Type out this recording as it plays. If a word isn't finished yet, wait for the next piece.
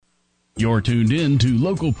You're tuned in to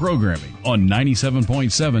local programming on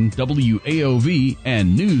 97.7 WAOV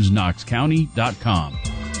and NewsKnoxCounty.com.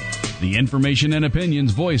 The information and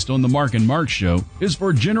opinions voiced on the Marc and Marc Show is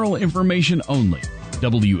for general information only.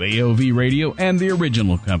 WAOV Radio and the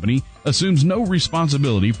original company assumes no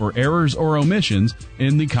responsibility for errors or omissions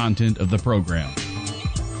in the content of the program.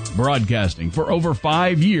 Broadcasting for over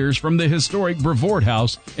 5 years from the historic Brevoort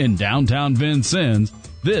House in downtown Vincennes,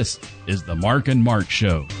 this is the Marc and Marc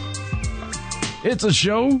Show. It's a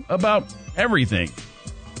show about everything.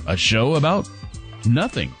 A show about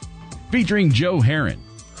nothing. Featuring Joe Herron,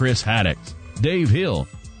 Chris Haddix, Dave Hill,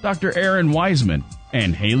 Dr. Aaron Wiseman,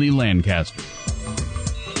 and Haley Lancaster.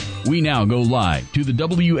 We now go live to the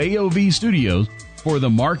WAOV studios for the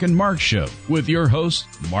Marc and Marc Show with your hosts,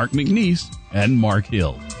 Mark McNeese and Mark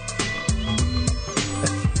Hill.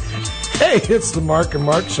 Hey, it's the Marc and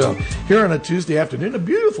Marc Show here on a Tuesday afternoon, a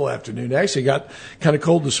beautiful afternoon. Actually got kind of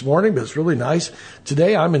cold this morning, but it's really nice.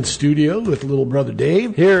 Today I'm in studio with little brother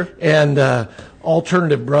Dave. Here. And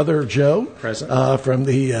alternative brother Joe. Present. From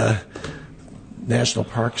the National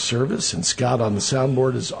Park Service. And Scott on the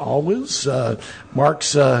soundboard as always.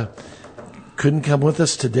 Mark's couldn't come with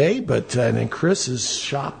us today, but and then Chris is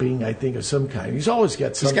shopping, I think, of some kind. He's always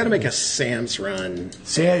got something. He's got to make a Sam's run.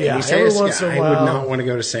 Yeah, every once in a while. I would not want to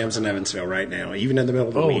go to Sam's in Evansville right now, even in the middle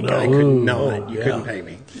of the week. No. I could not. You couldn't pay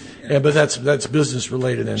me. Yeah, but that's business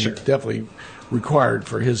related and sure. Definitely required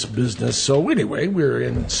for his business. So anyway, we're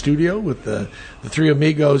in studio with the three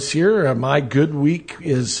amigos here. My good week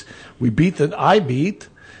is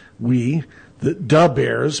the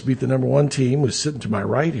Bears beat the number one team, who's sitting to my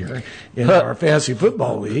right here in our fantasy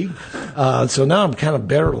football league. So now I'm kind of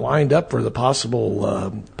better lined up for the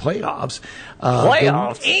possible playoffs.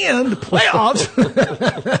 Playoffs? And playoffs.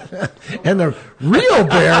 And the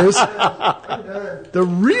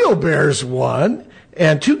real Bears won.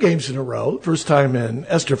 And 2 games in a row. First time in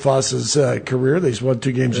Esther Foss's career. They've won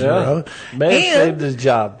 2 games in a row. Man saved his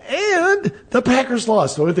job. And the Packers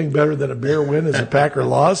lost. The only thing better than a Bear win is a Packer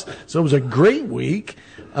loss. So it was a great week.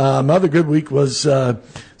 My other good week was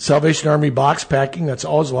Salvation Army box packing. That's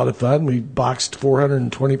always a lot of fun. We boxed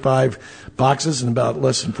 425 boxes in about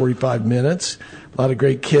less than 45 minutes. A lot of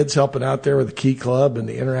great kids helping out there with the Key Club and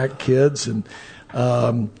the Interact Kids, and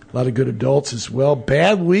a lot of good adults as well.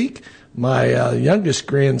 Bad week. My youngest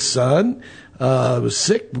grandson was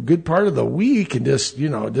sick a good part of the week and just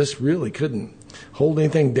really couldn't hold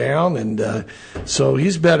anything down. And so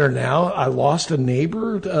he's better now. I lost a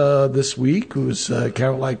neighbor this week who was kind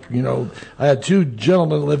of like, I had 2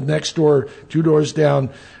 gentlemen that lived next door, 2 doors down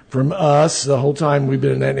from us. The whole time we've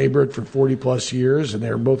been in that neighborhood for 40-plus years, and they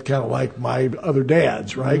were both kind of like my other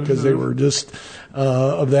dads, right? Because they were just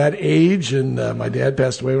of that age, and my dad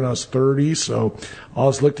passed away when I was 30, so I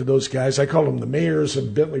always looked at those guys. I called them the mayors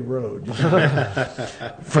of Bentley Road.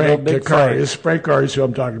 Frank Carr is who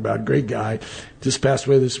I'm talking about. Great guy. Just passed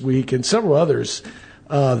away this week, and several others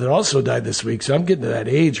that also died this week. So I'm getting to that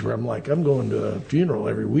age where I'm going to a funeral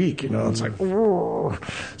every week. It's like,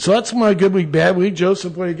 so that's my good week, bad week.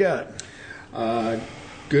 Joseph, what do you got?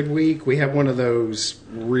 Good week. We have one of those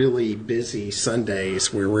really busy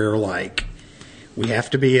Sundays where we're like, we have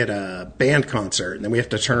to be at a band concert, and then we have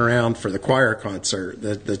to turn around for the choir concert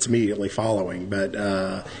that's immediately following.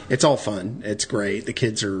 But it's all fun. It's great. The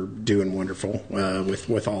kids are doing wonderful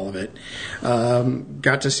with all of it.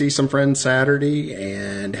 Got to see some friends Saturday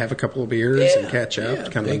and have a couple of beers and catch up. Yeah,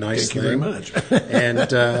 kind of a nice thing. Thank you very much.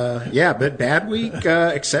 And but bad week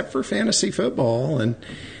except for fantasy football and.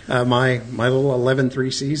 My little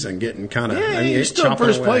 11-3 season getting kind of you're still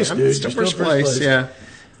first place, dude. I'm still first place. Yeah.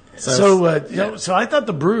 So I thought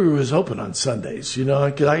the brewery was open on Sundays.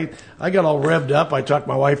 Because I got all revved up. I talked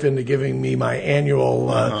my wife into giving me my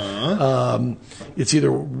annual. It's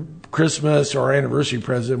either Christmas or anniversary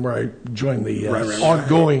present where I joined the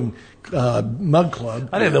ongoing mug club.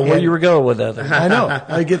 I didn't know where you were going with that. I know.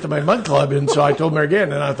 I get to my mug club, and so I told her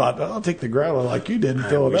again, and I thought, I'll take the growler like you did and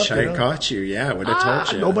fill it up. I wish I caught you. Yeah, I would have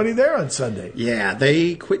told you. Nobody there on Sunday. Yeah,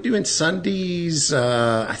 they quit doing Sundays,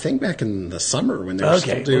 I think back in the summer when they were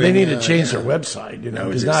still doing. They need to change their website,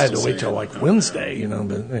 because now I had to wait till like Wednesday,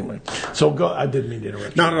 But anyway, so I didn't mean to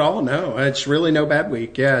interrupt. Not at all, no. It's really no bad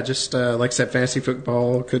week. Yeah, just like I said, fantasy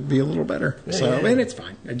football could be a little better. And it's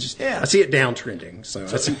fine. I see it downtrending. So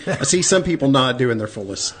I see some people not doing their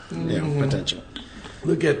fullest potential.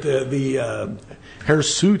 Look at the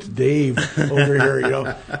hirsute Dave over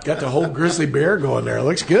here. Got the whole grizzly bear going there. It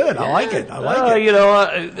looks good. I like it.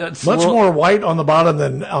 It's much more white on the bottom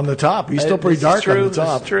than on the top. He's still pretty dark on the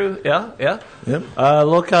top. It's true. Yeah. Yep. A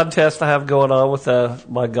little contest I have going on with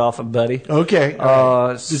my golfing buddy. Okay.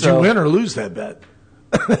 Did you win or lose that bet?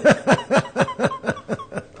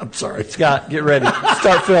 right. Scott, get ready.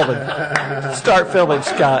 Start filming. Start filming,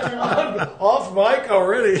 Scott. Off mic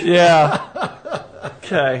already. Yeah.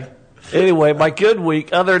 Okay. Anyway, my good week,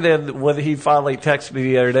 other than when he finally texted me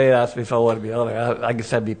the other day and asked me if I wanted to be on there, I guess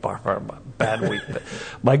that'd be part of my bad week. But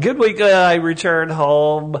my good week, I returned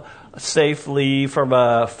home safely from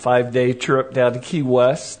a 5-day trip down to Key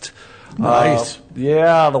West. Nice.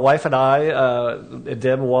 Yeah, the wife and I,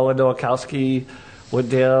 Deb Wallen-Nowakowski, went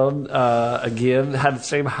down again, had the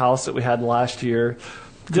same house that we had last year.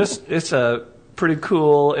 Just, it's a pretty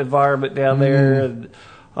cool environment down there, and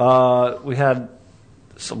we had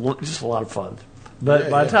just a lot of fun.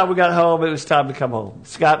 But by the time we got home, it was time to come home.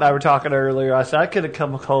 Scott and I were talking earlier. I said I could have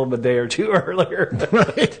come home a day or two earlier.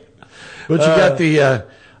 Right. But you got the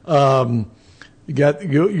you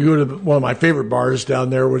go to one of my favorite bars down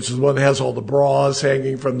there, which is the one that has all the bras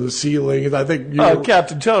hanging from the ceiling. And I think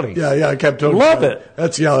Captain Tony's. Yeah, Captain Tony's. Love it.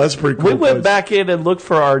 That's pretty cool. We went back in and looked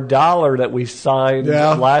for our dollar that we signed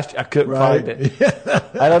last year. I couldn't find it.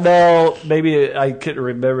 I don't know. Maybe I couldn't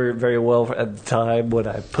remember it very well at the time when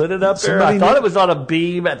I put it up there. I thought it was on a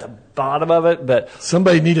beam at the bottom of it, but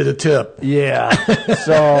somebody needed a tip. Yeah.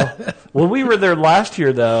 So when we were there last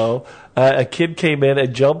year, though, a kid came in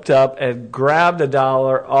and jumped up and grabbed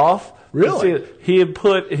 $1 off. Really? He had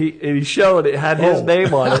he showed it had his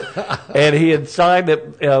name on it, and he had signed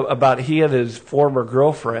it about he and his former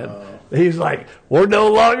girlfriend. He's like, "We're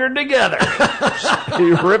no longer together."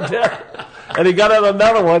 He ripped it, and he got out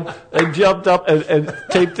another one and jumped up and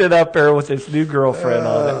taped it up there with his new girlfriend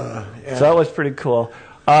on it. Yeah. So that was pretty cool.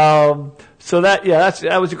 So that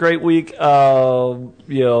was a great week. So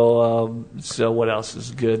what else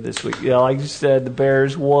is good this week? Like you said, the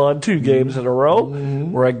Bears won 2 games in a row.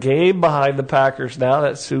 Mm-hmm. We're a game behind the Packers now.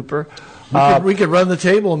 That's super. We could run the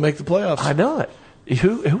table and make the playoffs. I know it.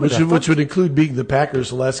 Which would include being the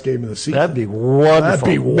Packers' last game of the season. That'd be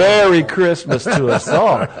wonderful. Merry Christmas to us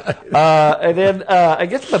all. And then I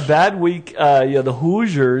guess the bad week, the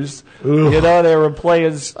Hoosiers, they were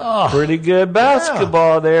playing pretty good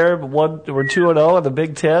basketball there. We're 2-0 in the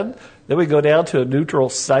Big Ten. Then we go down to a neutral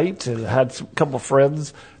site and had a couple of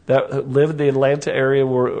friends that live in the Atlanta area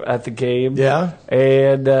were at the game. Yeah.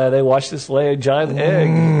 And they watched us lay a giant egg,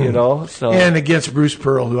 So. And against Bruce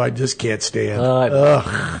Pearl, who I just can't stand.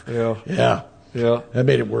 Ugh. Yeah. That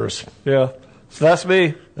made it worse. Yeah. So that's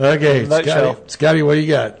me. Okay, Scotty, what do you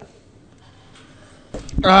got?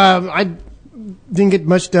 I didn't get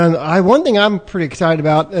much done. One thing I'm pretty excited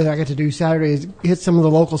about that I get to do Saturday is hit some of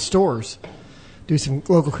the local stores. Do some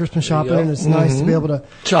local Christmas shopping, and it's nice to be able to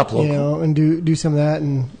shop local, and do some of that.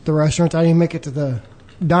 And the restaurants, I didn't even make it to the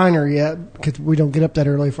diner yet because we don't get up that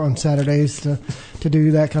early on Saturdays to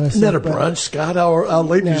do that kind of stuff. Isn't that a brunch, Scott? How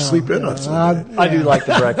late do you sleep in on Sunday? I do like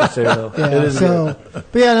the breakfast there, though. Yeah, it is good.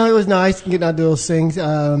 But it was nice getting out to do those things.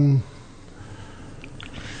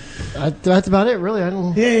 That's about it, really. I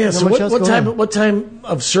don't. Yeah. So what time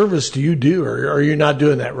of service do you do, or are you not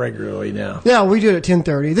doing that regularly now? Yeah, we do it at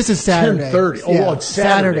 10:30. This is Saturday. 10:30. Oh, yeah. It's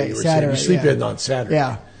Saturday. You sleep in on Saturday.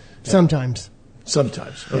 Yeah, sometimes.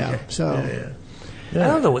 Okay. Yeah. So. Yeah. I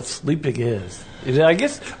don't know what sleeping is. I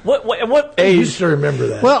guess what age? I used to remember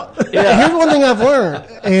that. Well, here's one thing I've learned,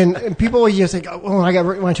 and people always just think, when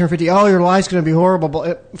I turn 50, your life's going to be horrible.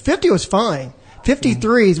 But 50 was fine.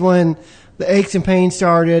 53 is when the aches and pains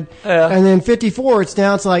started, and then 54, it's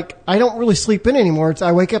like I don't really sleep in anymore.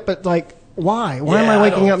 I wake up at why? Why am I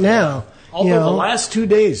waking up now? Although the last 2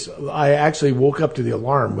 days, I actually woke up to the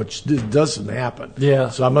alarm, which doesn't happen. Yeah.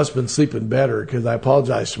 So I must have been sleeping better because I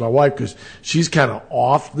apologize to my wife because she's kind of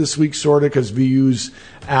off this week, sort of, because VU's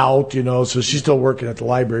out, so she's still working at the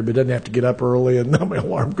library but doesn't have to get up early, and now my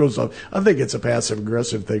alarm goes off. I think it's a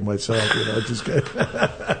passive-aggressive thing myself, just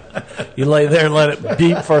You lay there and let it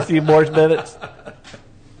beep for a few more minutes.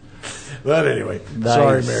 But anyway,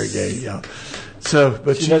 sorry, Mary Gay. Yeah. So,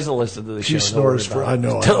 but she doesn't listen to the show. She snores I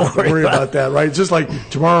know. Don't worry about that, right? Just like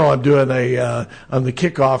tomorrow, I'm doing on the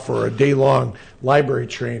kickoff for a day-long library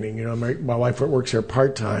training. My wife works here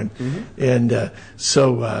part-time, and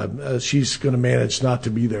so she's going to manage not to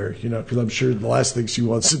be there, because I'm sure the last thing she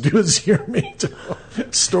wants to do is hear me tell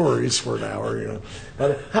stories for an hour,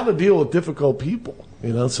 how to deal with difficult people.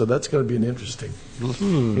 So that's going to be an interesting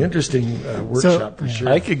workshop for sure.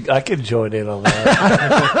 I could join in on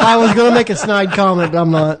that. I was going to make a snide comment, but I'm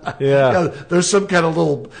not. Yeah. There's some kind of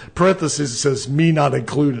little parenthesis that says "me not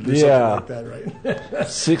included" or something like that, right?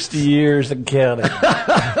 60 years and counting.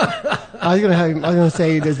 I was going to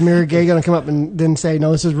say, is Mary Gay going to come up and then say,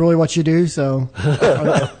 "No, this is really what you do"? So.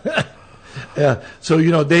 Yeah.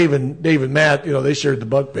 So, Dave and Matt, they shared the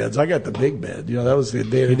bunk beds. I got the big bed. That was the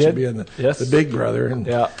advantage of being the big brother.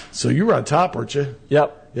 And so you were on top, weren't you?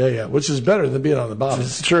 Yep. Yeah. Which is better than being on the bottom.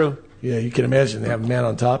 It's true. Yeah, you can imagine they have a man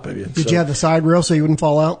on top of you. Did you have the side rail so you wouldn't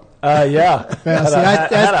fall out? Yeah. Yeah, see,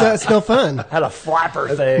 that's no fun. Had a flapper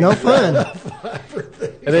thing. No fun.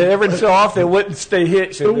 And then every so often it wouldn't stay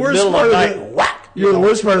hitched. The worst part of that, whack. the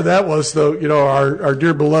worst part of that was, though, our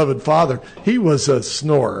dear beloved father, he was a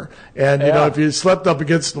snorer. And, if you slept up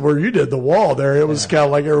against where you did, the wall there, it was kind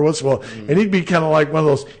of like every once in a while. And he'd be kind of like one of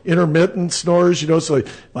those intermittent snorers, so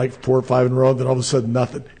like 4 or 5 in a row, and then all of a sudden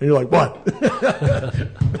nothing. And you're like, what?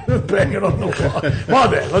 Banging on the wall. Come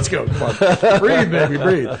on, Dad, let's go. Come on. Breathe, baby,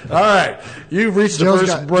 breathe. All right. You've reached the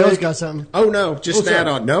first break. Joe's got something. Oh, no, just add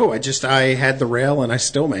on. No, I had the rail, and I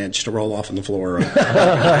still managed to roll off on the floor. I don't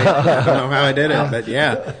know how I did it, but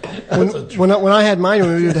yeah. When I had mine, when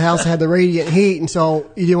we moved to the house, I had the radiant heat, and so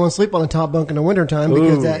you didn't want to sleep on the top bunk in the wintertime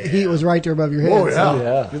because that heat was right there above your head. Oh, yeah.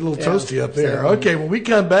 So. Get a little toasty up there. Okay, when we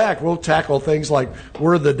come back, we'll tackle things like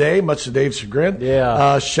Word of the Day, much to Dave's chagrin.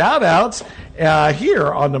 Yeah. Shout-outs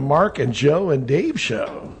here on the Mark and Joe and Dave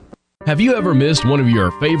Show. Have you ever missed one of your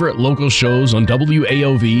favorite local shows on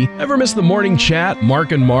WAOV? Ever missed the morning chat,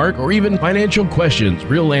 Mark and Mark, or even financial questions,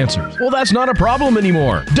 real answers? Well, that's not a problem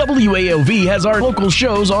anymore. WAOV has our local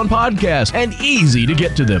shows on podcast and easy to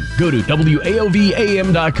get to them. Go to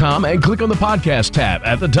WAOVAM.com and click on the podcast tab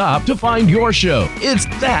at the top to find your show. It's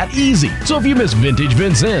that easy. So if you miss Vintage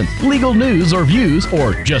Vincent, legal news or views,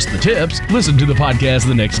 or just the tips, listen to the podcast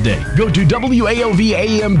the next day. Go to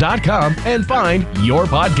WAOVAM.com and find your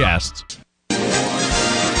podcast.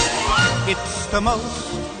 It's the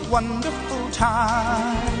most wonderful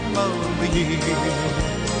time of the year.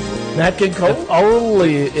 Nat King Cole? If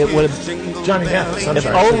only it would have. Johnny Mathis. If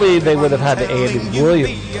only they would have had the Andy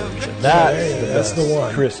Williams version. That's the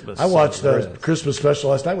one. Christmas. I watched the Christmas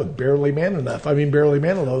special last night with Barely Man Enough. Barely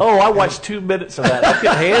Man Enough. Oh, I watched 2 minutes of that. I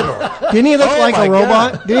couldn't handle it. Didn't he look like my a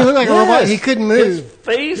robot? God. Didn't he look like a robot? He couldn't His move.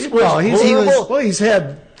 face was horrible. He's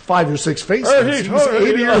had 5 or 6 faces. He's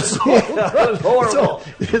 80 years old. That was horrible. So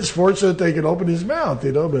it's fortunate they can open his mouth,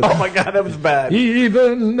 But Oh my God, that was bad.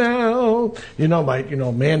 even now,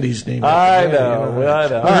 Mandy's name. I know.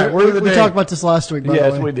 All right, word of the We day. talked about this last week, by the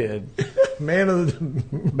Yes, way. we did. Man of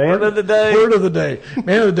the day. Word of the day.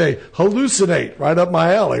 Man of the day. Hallucinate. Right up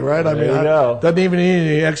my alley. Right. There you go. Doesn't even need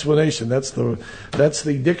any explanation. That's the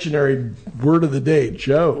dictionary word of the day.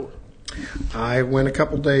 Joe. I went a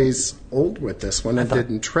couple days old with this one and did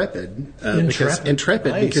Intrepid.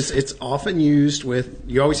 Because it's often used with,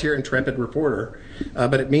 you always hear Intrepid reporter,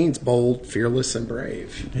 but it means bold, fearless, and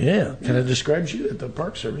brave. Yeah, kind of describes you at the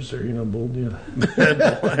Park Service there, bold. Jenny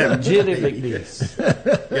McNeese.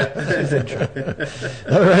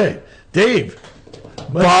 All right, Dave.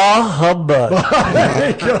 Bah humbug.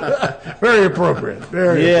 Very appropriate.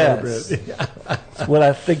 Very appropriate. When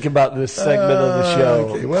I think about this segment of the show.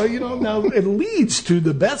 Okay. Well, now it leads to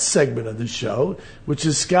the best segment of the show, which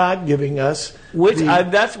is Scott giving us.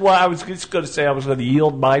 That's why I was just going to say I was going to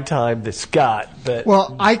yield my time to Scott. But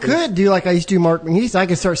Well, I could do like I used to do Mark McNeese. I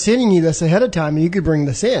could start sending you this ahead of time, and you could bring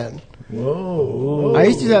this in. Whoa. I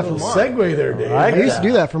used to do that for Mark. Segue there, Dave. I used to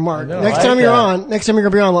do that for Mark. I know, Next I time like you're that. going to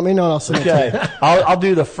be on, let me know and I'll send it to you. okay, I'll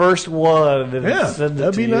do the first one and then send it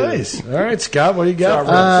that'd to be you. nice. All right, Scott, what do you got?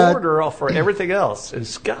 Our reporter for everything else is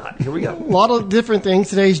Scott. Here we go. A lot of different things.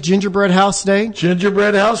 Today's Gingerbread House Day.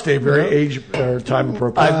 Gingerbread House Day, very age or time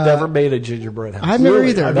appropriate. I've never made a gingerbread house. I've never Really?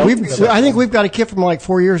 either. I don't think so. I think we've got a kit from like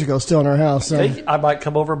 4 years ago still in our house. So. I might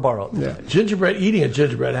come over and borrow it. Yeah. Eating a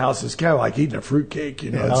gingerbread house is kind of like eating a fruitcake.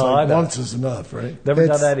 It's I like know. once is enough, right? Never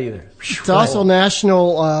done It's- that either. It's also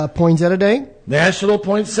National Poinsettia Day. National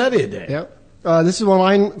Poinsettia Day. Yep. This is one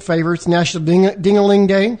of my favorites. National Ding-a-ling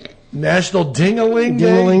Day. National Ding-a-ling Day.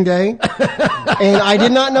 Ding-a-ling Day. And I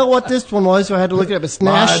did not know what this one was, so I had to look it up. It's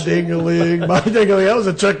My ding-a-ling. That was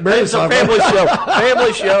a Chuck Berry It's a song. family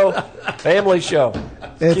show. Family show.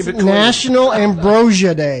 It's Keep it clean. National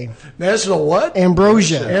Ambrosia Day. National what?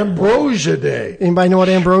 Ambrosia. Ambrosia Day. Anybody know what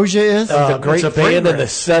ambrosia is? It was a great it's a band in the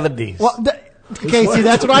fragrance. 70s. Well, okay, see,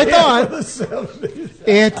 that's what I thought.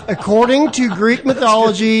 It's, according to Greek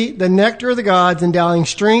mythology, the nectar of the gods, endowing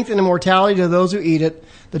strength and immortality to those who eat it.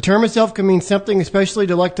 The term itself can mean something especially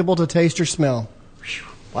delectable to taste or smell.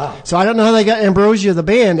 Wow. So I don't know how they got Ambrosia, the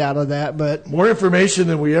band, out of that, but... More information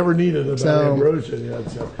than we ever needed about So- ambrosia. Yeah,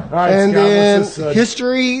 all right, And Scott, then what's this?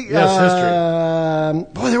 history. Yes,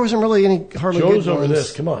 Boy, there wasn't really any hardly Joe's good over ones.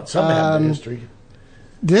 this. Come on. Something happened in history.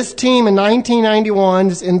 This team in 1991,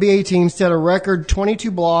 this NBA team, set a record 22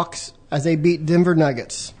 blocks as they beat Denver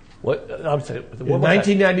Nuggets. What? I'm saying. In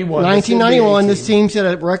 1991. 1991, this team set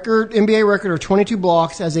a NBA record of 22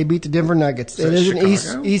 blocks as they beat the Denver Nuggets. It is an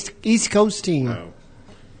Chicago? East Coast team. Oh.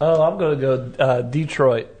 Oh, I'm going to go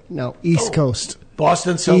Detroit. No, East Coast.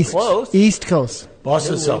 Boston Celtics. East Coast.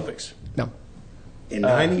 Boston Celtics. No. In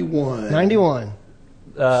 91. 91.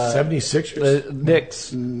 76ers.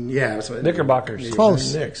 Knicks. Yeah. That's what, Knickerbockers.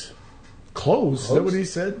 Close. Knicks. Close. Is that what he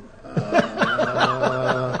said?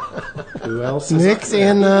 Who else? Knicks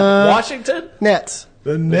and Washington? Nets.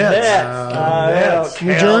 The Nets. Nets.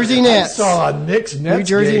 New Jersey Nets. I saw a Knicks Nets New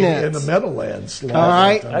Jersey game Nets. in the Meadowlands. All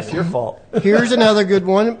right. That's your fault. Here's another good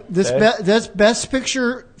one. This Best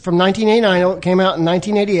Picture from 1989. It came out in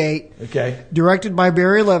 1988. Okay. Directed by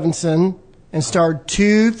Barry Levinson and starred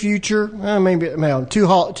two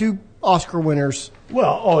Oscar winners.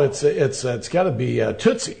 Well, it's got to be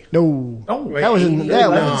Tootsie. No. Oh, wait, that was in that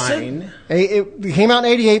was, 89. it came out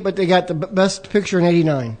in 88, but they got the Best Picture in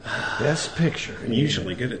 89. Best Picture. I'm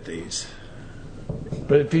usually good at these.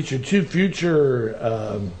 But it featured two future.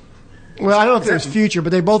 Well, I don't know if there's future,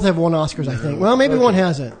 but they both have won Oscars, I think. Well, maybe one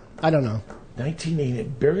hasn't. I don't know. 1980.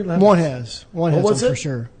 Barry Levinson. One has. One has was one it? for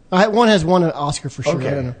sure. One has won an Oscar for sure. Okay.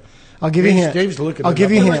 I don't know. I'll give you a hint. Dave's looking I'll it give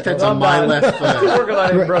up. you a I feel like hint. that's on my left foot. Working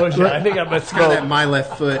on ambrosia. I think I must Kind of that go. my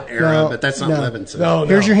left foot era, No, but that's not no. Levinson. No,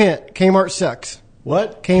 Here's your hint. Kmart sucks.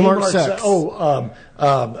 What? Kmart sucks.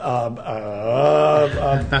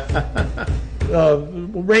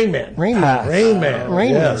 Rain Man. Rain Man. Rain Man.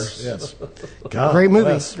 Rain Man. Yes. God Great movie.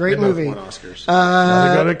 bless. Great They both movie. won Oscars.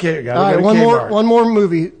 Gotta go to Kmart. All right, one more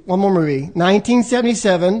movie.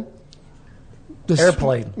 1977. This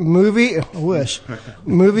Airplane. movie. I wish.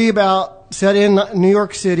 Movie about set in New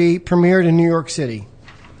York City. Premiered in New York City.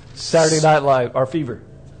 Saturday Night Live. Our Fever.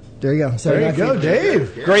 There you go. There Saturday you Night go, Fever.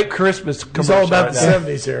 Dave. Great Christmas It's commercial. all about the right now.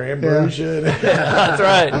 70s here. Ambrosia. That's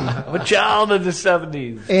right. I'm a child of the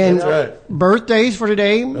 70s. And That's right. birthdays for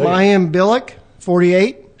today. Mayim Bialik,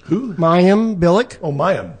 48. Who? Mayim Bialik. Oh,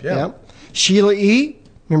 Mayim. Yeah. Yep. Sheila E.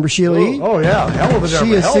 Remember Sheila E? Oh, yeah. Hell of a She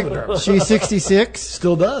number. is Hell of a number. she's 66.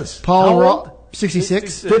 Still does. Paul How old?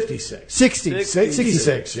 66. 56. 60.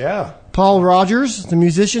 66, yeah. Paul Rogers, the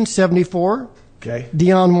musician, 74. Okay.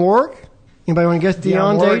 Dionne Warwick. Anybody want to guess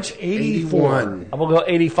Dionne's Warwick's age? 84. 81. I'm going to go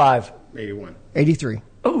 85. 81. 83.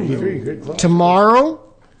 83, good close.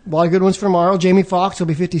 Tomorrow, a lot of good ones for tomorrow. Jamie Foxx will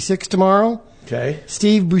be 56 tomorrow. Okay.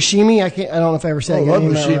 Steve Buscemi, I don't know if I ever said Oh, love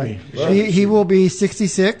that. Buscemi. Love He will be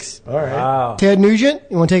 66. All right. Wow. Ted Nugent,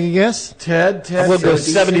 you want to take a guess? Ted. I'm going to go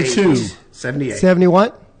 72. 78. 70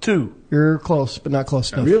 what? 2. You're close, but not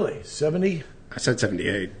close enough. Really? 70? I said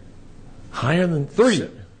 78. Higher than 3.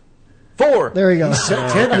 4. There you go.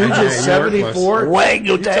 Ted Nugent, 74?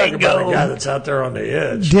 Wango You're talking about a guy Tango. that's out there on the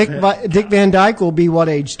edge. Dick Van Dyke will be what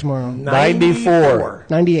age tomorrow? 94.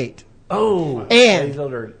 98. Oh. And- He's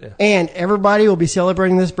older. Yeah. And everybody will be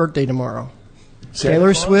celebrating this birthday tomorrow. Santa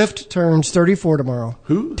Taylor Claus? Swift turns 34 tomorrow.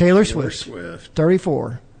 Who? Taylor Swift. Swift.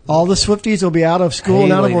 34. All the Swifties will be out of school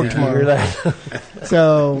and out of work Did you hear tomorrow. that?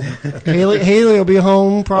 So Haley will be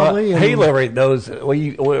home probably. and- Haley already knows it.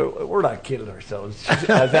 We're not kidding ourselves. She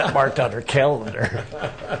has that marked on her calendar.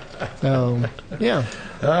 So yeah.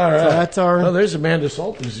 All right. So that's our. Oh, there's Amanda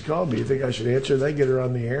Salton who's called me. You think I should answer that? Get her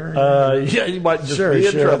on the air? Yeah, you might just sure, be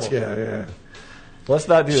in trouble. Yeah. Let's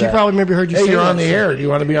not do She that. probably maybe heard you Hey, say you're that, on the so- air. Do you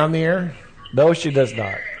want to be on the air? No, she does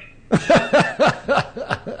not.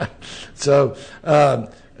 So,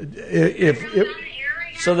 if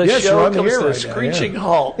So the Yes, you're show on the comes air to a right now, screeching yeah.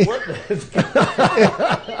 halt. What the-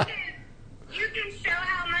 You can show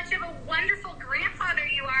how much of a wonderful grandfather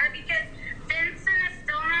you are because Vincent is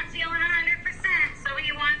still not feeling 100%, so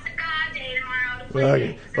he wants a God day tomorrow to play okay.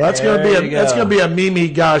 games. Well, that's going There to be you that's go. going to be a Mimi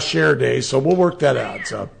Gosh share day, so we'll work that out.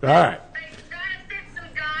 So, all right. But you've got to fit some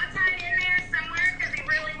God time in there somewhere because he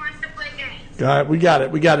really wants to play games. All right, we got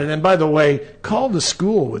it. And by the way, call the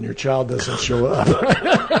school when your child doesn't show up.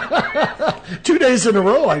 2 days in a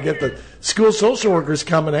row, I get the school social workers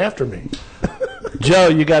coming after me. Joe,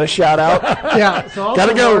 you got a shout out? Yeah. So I'll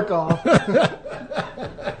Gotta go. work off.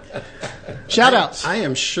 Shout outs. I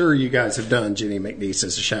am sure you guys have done Jenny McNeese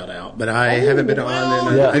as a shout out, but I haven't been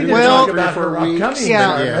on in Yeah. I didn't Well- talk about her weeks. upcoming-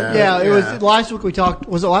 Yeah. It was last week we talked.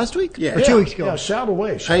 Was it last week? Yeah. Or 2 weeks ago? Yeah, shout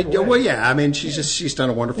away. Well, yeah. I mean, she's done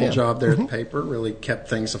a wonderful job there Mm-hmm. at the paper. Really kept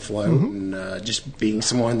things afloat, and just being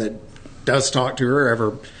someone that does talk to her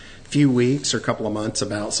every few weeks or couple of months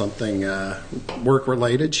about something work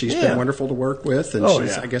related. She's Yeah. been wonderful to work with, and Oh,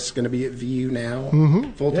 she's yeah. I guess going to be at VU now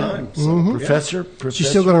full time. So, Mm-hmm. Professor. She's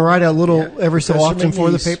still going to write a little Yeah. every so Professor often for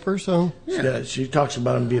the McNeese. paper. So Yeah, she talks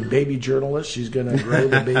about him being baby journalist. She's going to grow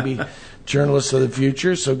the baby journalists of the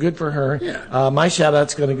future. So good for her. Yeah. My shout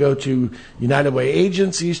out's going to go to United Way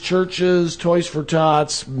agencies, churches, Toys for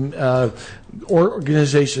Tots,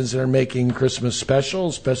 organizations that are making Christmas special,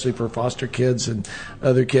 especially for foster kids and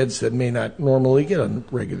other kids that may not normally get a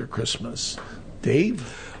regular Christmas.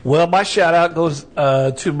 Dave? Well, my shout out goes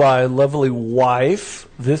to my lovely wife.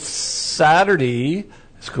 This Saturday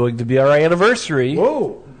is going to be our anniversary.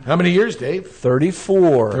 Whoa. How many years, Dave?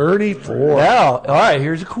 34. 34. Now, all right,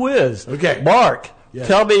 here's a quiz. Okay. Mark, Yes.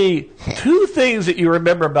 tell me 2 things that you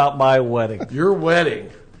remember about my wedding. Your wedding.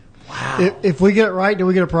 Wow. If we get it right, do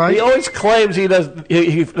we get a prize? He always claims he does.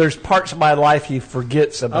 There's parts of my life he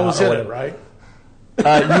forgets about. I was in it, right?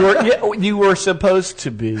 You were supposed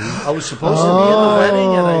to be. I was supposed to be in the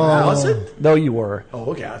wedding, and I wasn't? No, you were.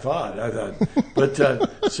 Oh, okay. I thought. But,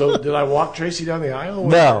 so did I walk Tracy down the aisle?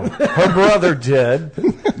 No, her brother did.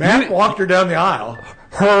 Matt walked her down the aisle.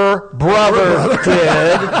 Her brother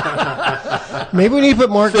did. Maybe we need to put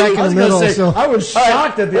Mark back in the middle. I was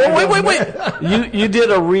shocked at the Wait. You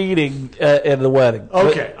did a reading in the wedding.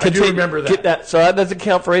 Okay, I do remember that. Get that. So that doesn't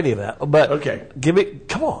count for any of that. But okay,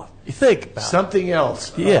 come on. You think about something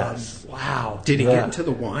else. Yes. Wow. Did he get into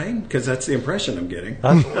the wine? Because that's the impression I'm getting.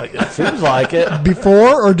 It seems like it.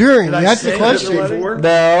 Before or during? Did I That's say the question. Before?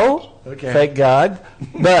 No. Okay. Thank God.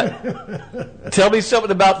 But tell me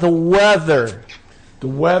something about the weather. The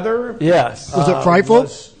weather? Yes. Was it frightful?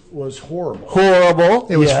 Was horrible. Horrible.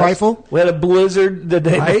 It was frightful? We had a blizzard the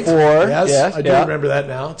day Right? before. Yes, I do remember that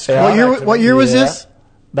now. It's What year was this?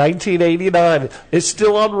 1989. It's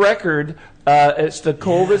still on record. It's the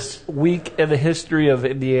coldest week in the history of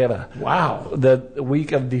Indiana. Wow. The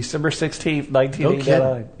week of December 16th,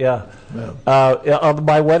 1989. No Yeah. On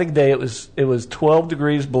my wedding day, it was 12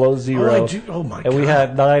 degrees below zero. Oh my God. And we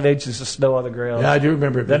had 9 inches of snow on the ground. Yeah, I do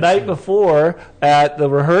remember The night before, at the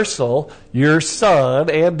rehearsal, your son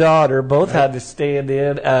and daughter both had to stand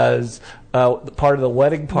in as part of the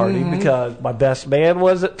wedding party because my best man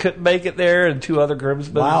couldn't make it there, and 2 other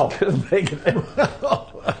groomsmen couldn't make it there.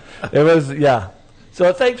 It was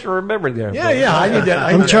So thanks for remembering there. Yeah. I need that.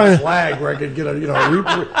 I need that flag where I could get a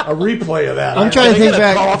replay of that. I'm trying to think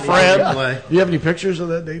back. Call a friend. Do you have any pictures of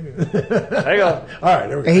that, David? Hang on. All right.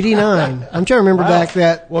 There we go. 89. I'm trying to remember back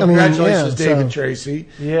that. Well, congratulations, David Tracy.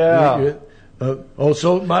 Yeah.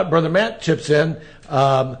 So my brother Matt chips in.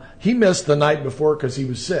 He missed the night before because he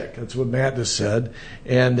was sick. That's what Matt just said.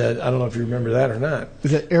 And I don't know if you remember that or not.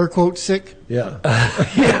 Is it air quote sick? Yeah.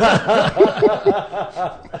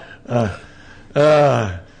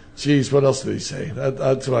 Geez, what else did he say?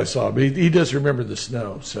 That's what I saw. But he does remember the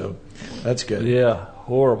snow, so that's good. Yeah,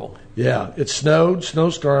 horrible. Yeah, it snowed,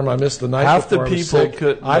 snowstorm. I missed the night Half before. the people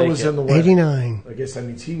couldn't I was make it. in the wedding. 89. I guess that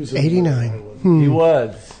means he was in 89. the wedding. He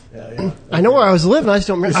was. Yeah. I know where I was living. I just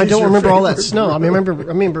don't. I don't your remember all that favorite snow. I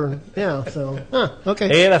remember. Yeah. So.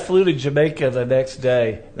 Okay. And I flew to Jamaica the next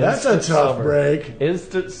day. That's a tough break.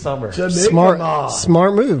 Instant summer. Jamaica,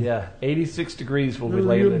 Smart move. Yeah, 86 degrees when we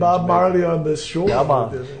landed. You in Bob Jamaica. Marley on this shore. Come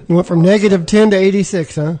on. You went from -10 to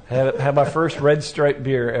 86, huh? Had my first red stripe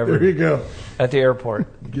beer ever There you go. at the airport.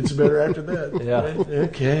 Gets better after that. Yeah.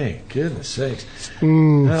 Okay. Goodness sakes.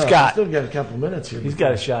 Scott. Still got a couple minutes here. He's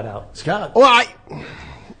got a shout out. Scott. Well,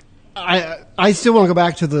 I still want to go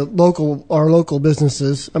back to our local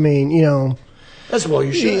businesses. I mean, That's well,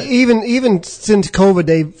 you should. even since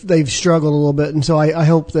COVID, they've struggled a little bit, and so I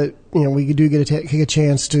hope that we do get a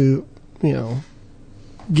chance to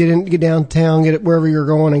get downtown, get it wherever you're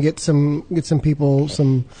going, and get some people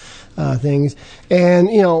some things. And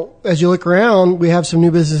as you look around, we have some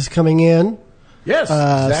new businesses coming in. Yes.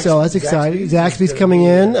 So that's exciting. Zaxby's coming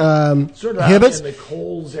in. Sort of Hibbett's in the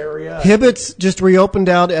Coles area. Hibbett's just reopened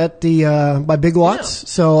out at the by Big Lots,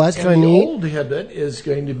 so that's kind of the neat. old Hibbett is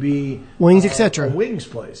going to be Wings, etc. a Wings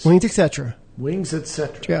place. Wings, etc. Wings,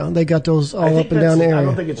 etc. Yeah, they got those I all think up and down the I area.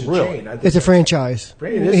 don't think it's a chain. I think It's a franchise. It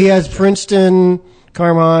is He a has franchise. Princeton,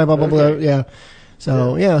 Carmi, blah blah blah. Okay. Yeah.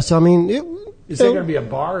 So so I mean, Is there going to be a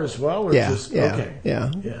bar as well? Or yeah, just, yeah, okay. yeah.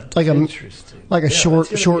 Yeah. It's like a Interesting. like a Yeah, short it's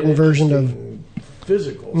gonna be shortened an version of. interesting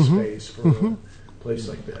physical space for a place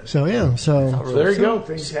like that. So yeah, So there you go.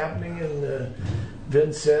 Things happening in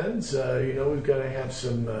Vincennes. We've got to have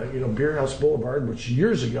some, Beer House Boulevard, which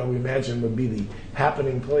years ago we imagined would be the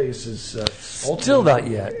happening place, is Still not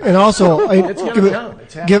yet. And also, It's gonna come.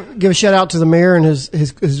 It's happening. give a shout out to the mayor and his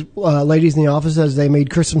ladies in the office as they made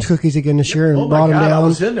Christmas cookies again this year and Oh brought my them God, I down.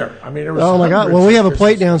 was in there. I mean, there was Oh my God! hundreds Well, we of have a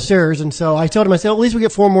plate Christmas- downstairs, and so I told him, I said, at least we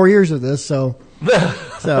get 4 more years of this. So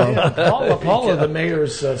Paula, the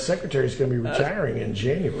mayor's secretary, is going to be retiring in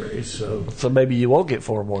January. So maybe you won't get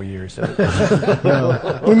 4 more years.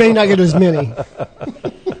 we may not get as many.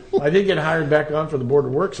 I did get hired back on for the Board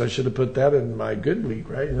of Works. I should have put that in my good week,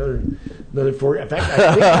 right? Another 4. In fact,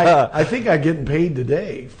 I think I'm getting paid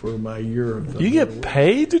today for my year of. You get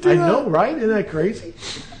paid to do I that? know, right? Isn't that crazy?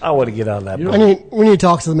 I want to get on that. We need to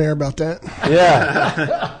talk to the mayor about that.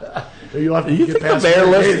 Yeah. You'll have to You get think the past mayor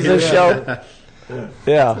me. listens to this show?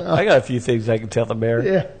 Yeah, I got a few things I can tell the mayor.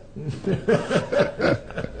 Yeah.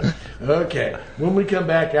 Okay. When we come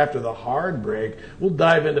back after the hard break, we'll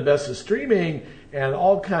dive into best of streaming and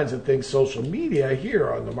all kinds of things social media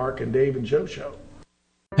here on the Mark and Dave and Joe Show.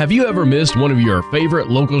 Have you ever missed one of your favorite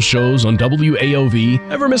local shows on WAOV?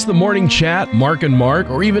 Ever missed the morning chat, Mark and Mark,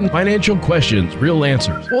 or even financial questions, real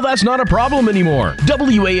answers? Well, that's not a problem anymore.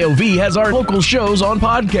 WAOV has our local shows on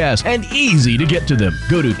podcast and easy to get to them.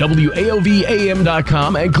 Go to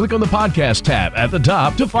WAOVAM.com and click on the podcast tab at the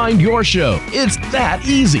top to find your show. It's that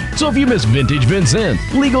easy. So if you miss Vintage Vincent,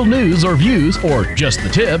 legal news or views, or just the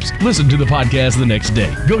tips, listen to the podcast the next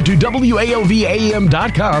day. Go to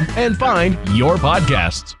WAOVAM.com and find your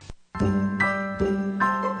podcasts.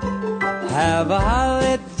 Have a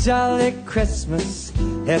holly jolly Christmas.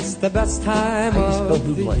 It's the best time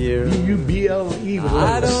of the year. UBLE with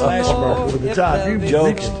a slash mark over the top.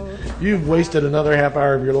 You've wasted another half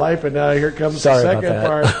hour of your life, and now here comes the second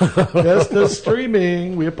part. That's the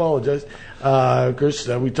streaming. We apologize. Of course,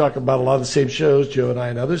 we talk about a lot of the same shows, Joe and I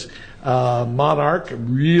and others. Monarch,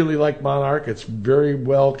 really like Monarch. It's very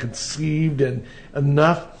well conceived and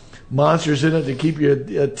enough monsters in it to keep you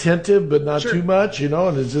attentive, but not too much, and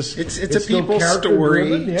it's just it's a people's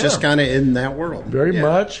story, just kind of in that world. Very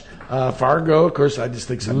much. Fargo, of course, I just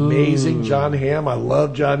think it's amazing. John Hamm, I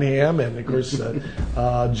love John Hamm, and of course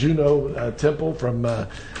Juno Temple from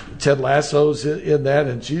Ted Lasso's in that,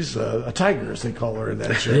 and she's a tiger, as they call her in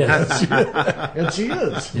that show. And she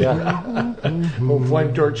is. Yeah. Old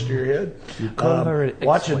flame torch to your head.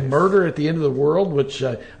 Watching Murder at the End of the World, which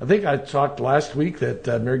I think I talked last week that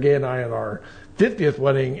Mary Gay and I on our 50th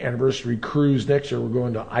wedding anniversary cruise next year, we're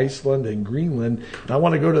going to Iceland and Greenland, and I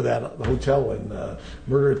want to go to that hotel in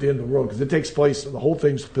Murder at the End of the World, because it takes place, the whole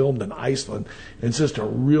thing's filmed in Iceland, and it's just a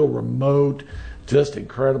real remote, just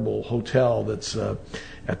incredible hotel that's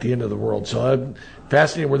at the end of the world. So I'm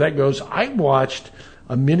fascinated where that goes. I watched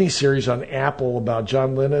a mini-series on Apple about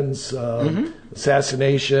John Lennon's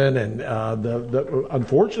assassination and the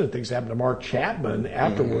unfortunate things happened to Mark Chapman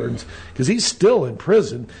afterwards, because he's still in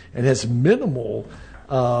prison and has minimal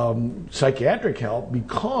psychiatric help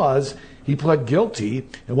because he pled guilty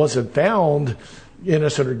and wasn't found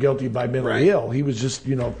innocent or guilty by mentally ill. He was just,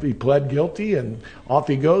 he pled guilty and off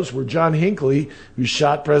he goes. Where John Hinckley, who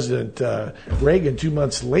shot President Reagan 2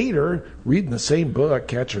 months later, reading the same book,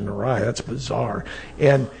 Catcher in the Rye. That's bizarre.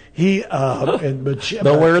 And he, but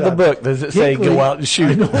where in the book does it say go out and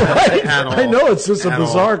shoot? I know, right? I know, it's just a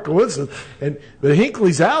bizarre coincidence. But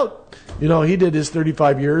Hinckley's out. He did his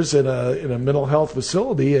 35 years in a mental health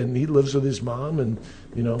facility, and he lives with his mom, and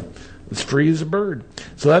it's free as a bird.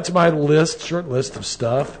 So that's my short list of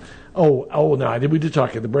stuff. We did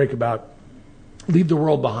talk at the break about Leave the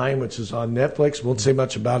World Behind, which is on Netflix. Won't say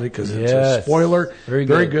much about it because it's a spoiler. Very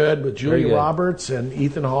good with Julia Roberts and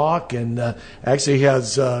Ethan Hawke, and actually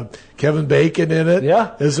has Kevin Bacon in it.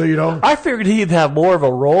 Yeah. And so, I figured he'd have more of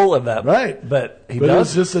a role in that. Right. But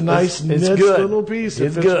it's just a nice, little piece.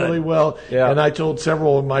 It fits really well. Yeah. And I told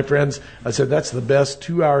several of my friends, I said, that's the best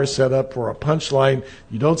 2 hour setup for a punchline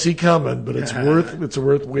you don't see coming, but it's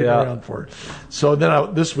worth waiting around for. So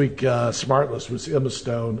then this week, Smartless was Emma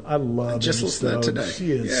Stone. I love Emma Stone. Today.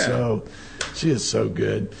 She is so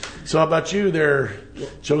good. So how about you there,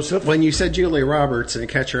 Joseph? When you said Julia Roberts and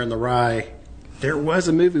Catcher in the Rye, there was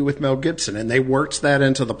a movie with Mel Gibson, and they worked that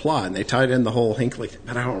into the plot, and they tied in the whole Hinckley,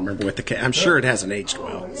 but I don't remember what I'm sure it hasn't aged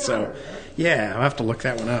well. So, I'll have to look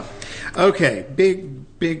that one up. Okay,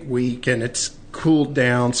 big week, and it's cooled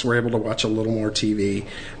down, so we're able to watch a little more TV.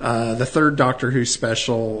 The third Doctor Who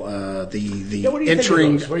special, the what do you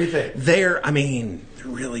entering. Think of those? What do you think? They're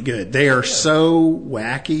really good. They are so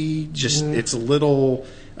wacky. Just it's a little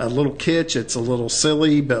kitsch. It's a little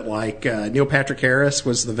silly, but like Neil Patrick Harris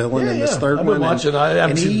was the villain in this third I've one. Been watching. I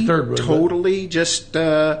haven't seen the third one. Totally just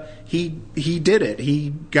he did it. He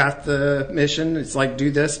got the mission. It's like, do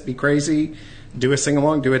this, be crazy, do a sing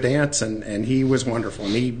along, do a dance, and he was wonderful.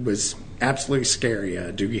 And he was absolutely scary,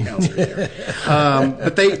 Doogie Howser there.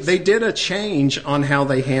 But they did a change on how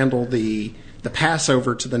they handle the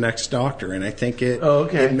passover to the next Doctor, and I think it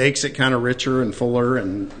makes it kind of richer and fuller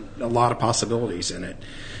and a lot of possibilities in it.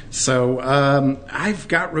 So I've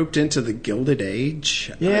got roped into the Gilded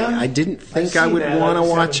Age. Yeah, I didn't think I would want to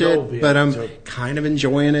watch it, but I'm kind of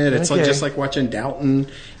enjoying it. It's like just like watching Downton.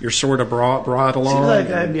 You're sort of brought along. Seems like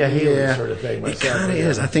that'd be a Haley sort of thing. It kind of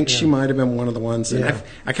is. I think she might have been one of the ones. And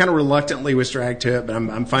I kind of reluctantly was dragged to it, but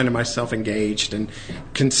I'm finding myself engaged and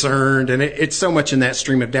concerned. And it's so much in that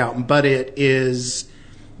stream of Downton, but it is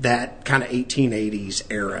that kind of 1880s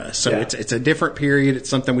era. So it's a different period. It's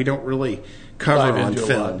something we don't really cover dive on into a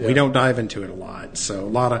film. lot, yeah. We don't dive into it a lot. So a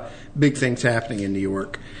lot of big things happening in New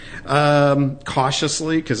York.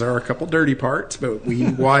 Cautiously, because there are a couple dirty parts, but we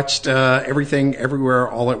watched Everything Everywhere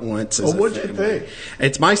All at Once. As what'd you think?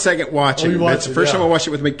 It's my second watching. you watched It's the it, first yeah. time I watched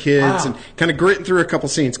it with my kids, Wow. and kind of gritting through a couple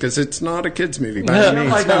scenes because it's not a kids movie by any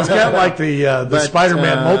means. It's got like the But,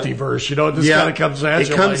 Spider-Man multiverse. You know, it just kind of comes at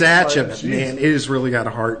you. It comes like, at you, like, but geez. man, it has really got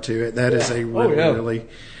a heart to it. That is a really, yeah. really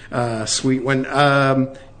sweet one.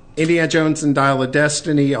 Indiana Jones and Dial of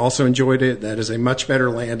Destiny, also enjoyed it. That is a much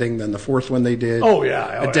better landing than the fourth one they did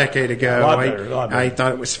a decade ago. A lot better. I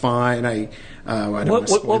thought it was fine. I don't wanna What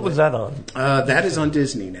spoil was it. that on? That is on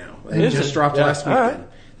Disney now. It Is just it? dropped Yeah. last All weekend. right.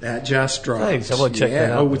 That just dropped. Thanks. I wanna check that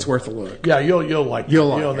out. Oh, it's worth a look. Yeah, you'll like it. You'll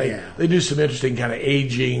like you know, it, they, yeah. they do some interesting kind of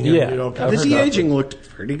aging. Yeah. And, you know, kind The of de-aging looked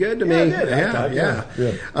pretty good to me. it did. I thought,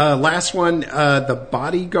 yeah. Last one, The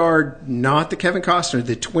Bodyguard, not the Kevin Costner,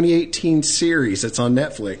 the 2018 series that's on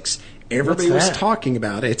Netflix. Everybody What's was that? talking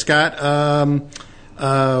about it. It's got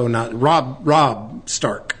not Rob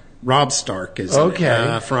Stark. Rob Stark is in it,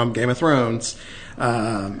 Okay. from Game of Thrones.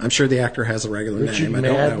 I'm sure the actor has a regular Richard name. I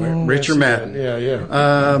don't know Madden. it. Richard Madden.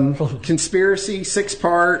 Yeah. Conspiracy,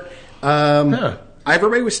 6-part.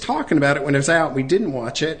 Everybody was talking about it when it was out. We didn't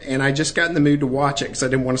watch it, and I just got in the mood to watch it because I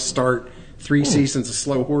didn't want to start 3 seasons of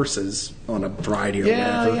Slow Horses on a Friday or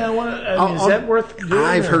whatever. Is that worth doing?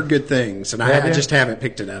 I've or- heard good things, and Have I you? just haven't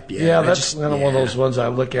picked it up yet. Yeah, I that's just- kind of one of those ones I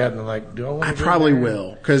look at and I'm like, do I want to I go probably there?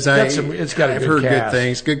 will because It's got a I've good heard cast. good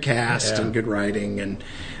things, good cast Yeah. and good writing, and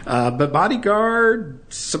but Bodyguard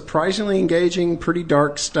surprisingly engaging, pretty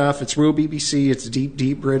dark stuff. It's real BBC. It's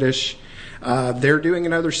deep British. They're doing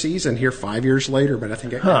another season here 5 years later, but I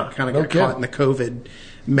think it kind of got Okay. caught in the COVID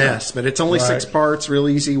mess. But it's only Right. 6 parts, real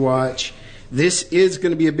easy watch. This is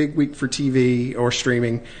going to be a big week for TV or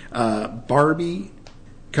streaming. Barbie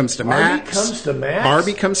comes to Max.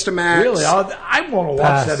 Barbie comes to Max. Really? I want to watch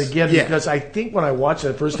Pass. that again Yeah. because I think when I watched it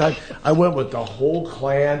the first time, I went with the whole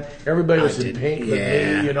clan. Everybody was I in did, pink with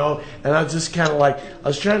yeah. me, you know, and I was just kind of like, I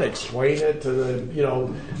was trying to explain it to the, you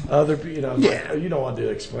know, other people, you know, Yeah. like, you don't want to do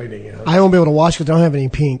explaining it. I won't be able to watch because I don't have any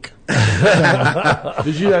pink.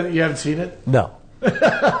 Did you haven't seen it? No.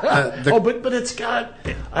 But it's got.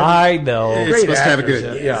 I know. It's great supposed to have a actors,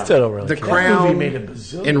 good. yeah. Still don't really The care. Crown movie made a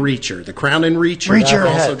bazillion. and Reacher. The Crown and Reacher. Reacher. are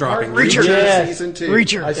also Yeah. dropping. Reacher. Yes. season 2.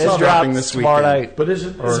 Reacher. I It's saw dropping dropping this tomorrow weekend. night. But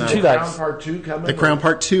isn't Or the 2 Crown nights. Part 2 coming? The Crown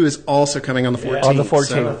Part 2 is also coming on the 14th. On the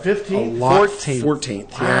 14th. The 15th?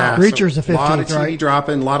 14th. Yeah. Reacher's the A lot of 15th, TV right?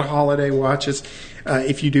 dropping, a lot of holiday watches.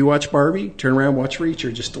 If you do watch Barbie, turn around, watch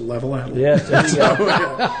Reacher just to level out. Yes, there you go.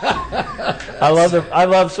 I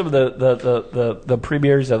love some of the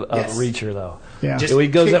premieres of Yes. Reacher though. Yeah. Just He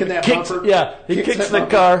goes kicking up, that kicks, bumper. yeah, he kicks that the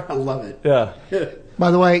bumper. car. I love it. Yeah.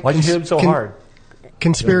 By the way, Why'd you hit him so hard?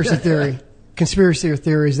 Conspiracy theory. Conspiracy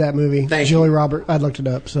theory is that movie. Thank Julie you. Robert. I looked it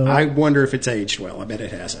up. So I wonder if it's aged well. I bet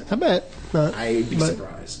it hasn't. I bet. Not. I'd be But-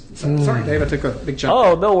 surprised. So, sorry, Dave. I took a big jump.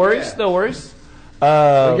 Oh, no worries, Yeah. no worries.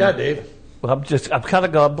 What you got, Dave? Well, I'm kind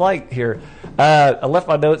of going blank here. I left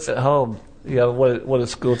my notes at home. You know, what a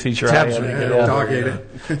school teacher I Tabs am. when you get Yeah. Dog ate it.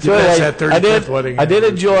 So That's anyway, that 35th wedding I did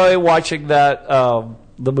anniversary. enjoy watching that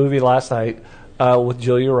the movie last night with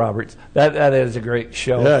Julia Roberts. That is a great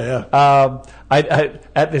show. Yeah. I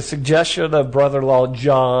at the suggestion of brother-in-law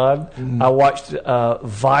John, I watched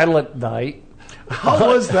Violent Night. How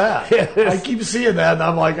was that? I keep seeing that, and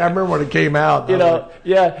I'm like, I remember when it came out. and You I'm know, like,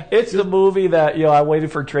 yeah, it's the movie that I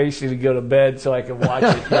waited for Tracy to go to bed so I could watch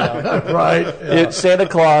it. You know. right? It's Santa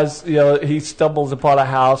Claus, he stumbles upon a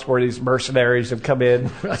house where these mercenaries have come in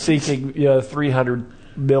seeking, $300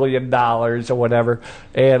 million or whatever,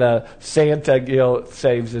 and Santa,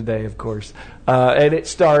 saves the day, of course. And it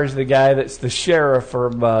stars the guy that's the sheriff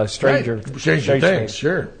from Stranger Things,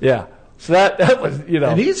 sure. Yeah. So that was,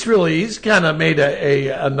 And he's kind of made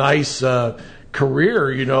a nice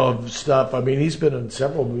career, of stuff. I mean, he's been in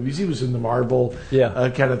several movies. He was in the Marvel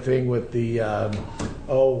kind of thing with the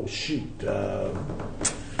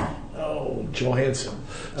Johansson.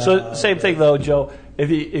 So same thing though, Joe.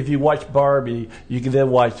 If you watch Barbie, you can then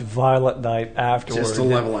watch Violent Night afterwards. Just to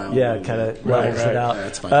level out. Yeah, kind of levels it out.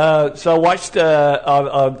 That's fine. So I watched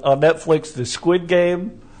on Netflix the Squid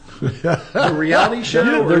Game. The reality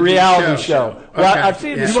show? The reality show. Well, Okay. I've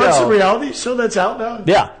seen the You show. watch the reality show that's out now?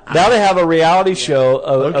 Yeah. Now they have a reality show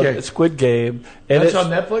of Okay. Squid Game. And That's it's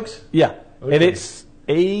on Netflix? Yeah. Okay. And it's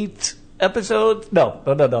 8 episodes. No.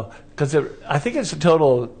 Because I think it's a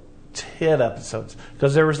total of 10 episodes.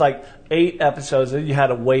 Because there was like 8 episodes, and you had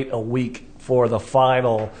to wait a week for the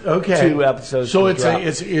final Okay. 2 episodes. So to it's drop.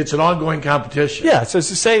 it's an ongoing competition. Yeah, so it's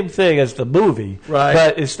the same thing as the movie, Right.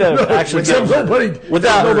 But instead of actually Except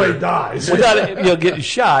nobody dies. without getting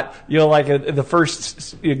shot, like in the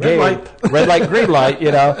first game, light. red light, green light, you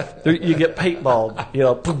get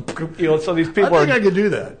paintballed, boom, boom, so these people I think I could do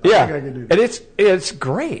that. yeah, I think I could do that. and it's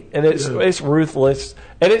great, and it's ruthless,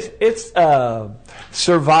 and it's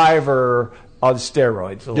Survivor on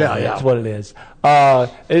steroids. That's what it is.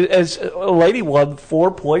 As a lady won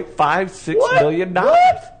 $4.56 million.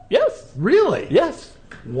 What? Yes. Really? Yes.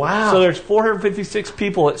 Wow. So there's 456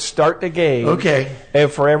 people that start the game. Okay.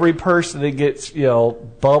 And for every person that gets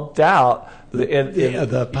bumped out,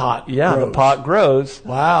 the pot. Yeah, grows. the pot grows.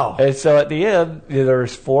 Wow. And so at the end,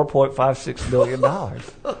 there's $4.56 million,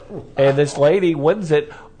 and this lady wins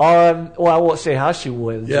it on. Well, I won't say how she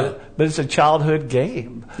wins it, but it's a childhood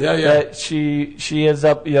game. Yeah. That she ends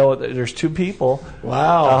up. There's 2 people.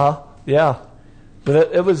 Wow. Yeah.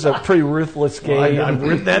 But it was a pretty ruthless game. Well, I've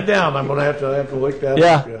written that down. I'm going to have to look that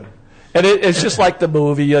Yeah. up. Yeah. And it's just like the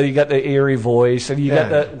movie. You got the eerie voice, and you got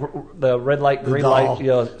the red light, green light. The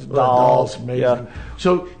Doll. doll's amazing. Yeah.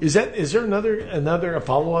 So is there another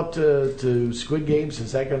follow up to Squid Games?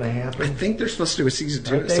 Is that going to I happen? think they're supposed to do a season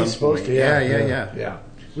 2 Aren't at they some supposed point. to? Yeah.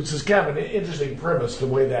 Which is kind of an interesting premise, the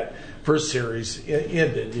way that first series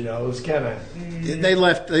ended. It was kind of They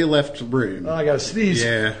left room. I got to sneeze.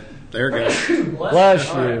 Yeah. There it goes. Bless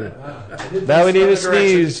you. Now we need a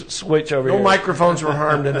sneeze switch over No here. microphones were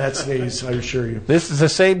harmed in that sneeze, I assure you. This is the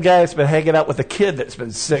same guy that's been hanging out with a kid that's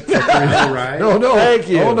been sick for 3 All right. No. Thank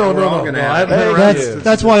you. Oh, no. We're all gonna I have haven't been Thank around you.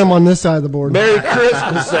 That's why I'm on this side of the board. Merry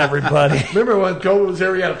Christmas, everybody. Remember when COVID was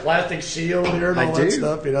there? We had a plastic shield here and all I that do.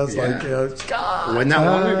 stuff. It's like, God. Wasn't that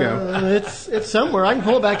long ago. It's somewhere. I can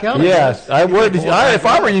pull it back out. Yes, I would. If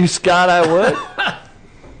I were you, Scott, I would.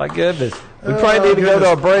 My goodness. We probably need to go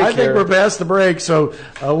to a break I think here. we're past the break. So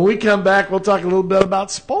when we come back, we'll talk a little bit about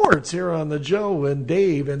sports here on the Joe and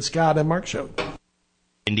Dave and Scott and Mark show.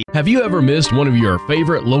 Have you ever missed one of your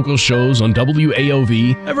favorite local shows on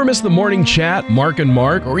WAOV? Ever missed the morning chat, Mark and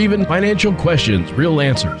Mark, or even financial questions, real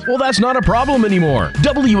answers? Well, that's not a problem anymore.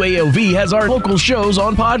 WAOV has our local shows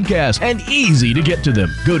on podcast and easy to get to them.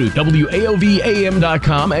 Go to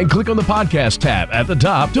WAOVAM.com and click on the podcast tab at the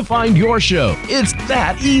top to find your show. It's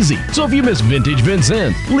that easy. So if you miss Vintage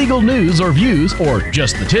Vincent, legal news or views, or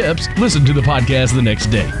just the tips, listen to the podcast the next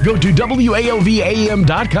day. Go to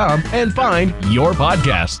WAOVAM.com and find your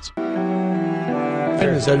podcasts.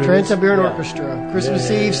 Trans-Siberian Orchestra,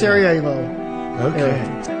 Christmas Eve, Sarajevo.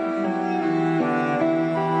 Okay.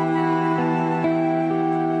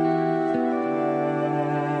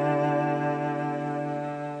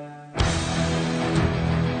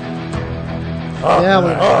 All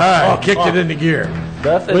right, kicked it into gear.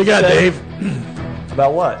 Nothing We got said Dave.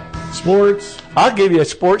 About what? Sports. I'll give you a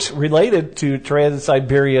sports related to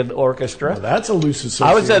Trans-Siberian Orchestra. Well, that's a loose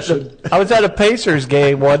I was association. at a Pacers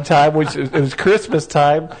game one time, which it was Christmas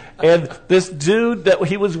time, and this dude that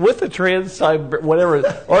he was with the Trans-Siberian, whatever,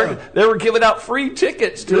 or they were giving out free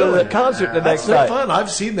tickets to the concert the next That's night. fun. I've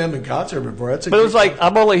seen them in concert before. That's a But it was good- like,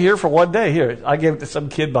 I'm only here for one day. Here, I gave it to some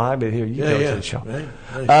kid behind me. Here, you go to the show.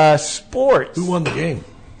 Right. Sports. Who won the game?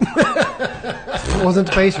 It wasn't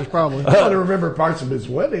the Pacers, probably. I want to remember parts of his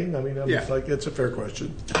wedding. I mean, Yeah. it's like it's a fair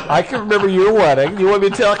question. I can remember your wedding. You want me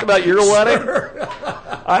to talk about your wedding?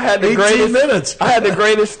 I had the 18 greatest minutes. I had the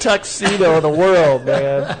greatest tuxedo in the world,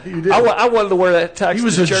 man. You did. I wanted to wear that tux. He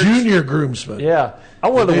was to a church. junior groomsman. Yeah, I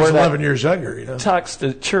wanted to He wear was 11 that years younger. tux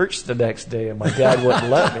to church the next day, and my dad wouldn't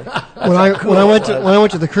let me. When I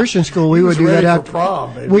went to the Christian school, we would do that ready for after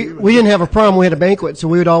prom, baby. we didn't have a prom. We had a banquet, so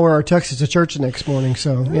we would all wear our tuxes to church the next morning.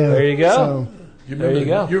 So yeah, There you go. So, There you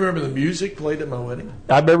go. You remember the music played at my wedding?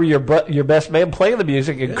 I remember your best man playing the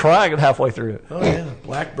music and crying halfway through it. Oh yeah,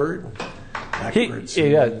 Blackbird.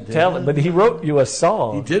 But he wrote you a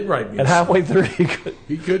song. He did write me. And halfway through, he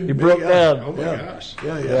couldn't. He broke down. Oh, my gosh.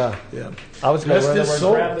 Yeah. I was going to Rest run his over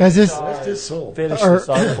soul. and grab Has the this- guitar Rest his soul. and finish the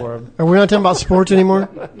song for him. are we not talking about sports anymore?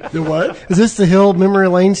 The what? Is this the Hill Memory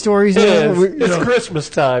Lane stories? now? It's Christmas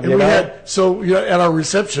time, And you we know. had at our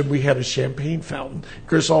reception we had a champagne fountain. Of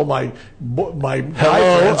course, all my guy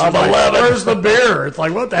friends I'm were like, 11. Where's the beer? It's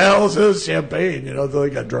like, what the hell is this champagne? They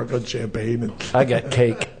got drunk on champagne. And I got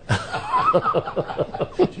cake.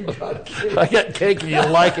 I got cake and you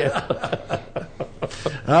like it. all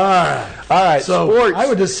right. All right, So sports. I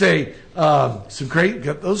would just say Some great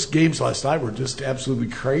those games last night were just absolutely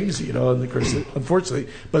crazy, you know. And of course,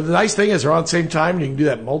 unfortunately, but the nice thing is they're on the same time. And you can do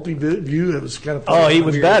that multi-view. It was kind of fun. Oh, he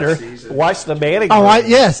was better. Watch the Manning.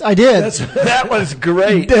 Yes, I did. That was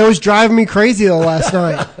great. It was driving me crazy though last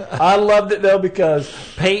night. I loved it though because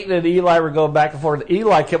Peyton and Eli were going back and forth.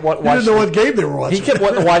 Eli kept wanting to watch. You didn't know what game they were watching. He kept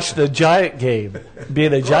wanting to watch the Giant game,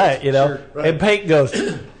 being a Giant, you know. Sure, right. And Peyton goes,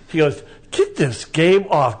 get this game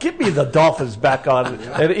off. Get me the Dolphins back on.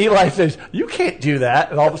 And Eli says, you can't do that.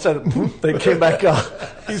 And all of a sudden, they came back on.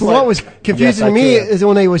 What was confusing to me is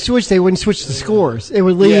when they would switch, they wouldn't switch the scores. It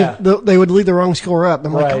would leave. They would leave the wrong score up.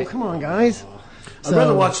 I'm like, come on, guys. I'd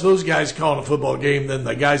rather watch those guys calling a football game than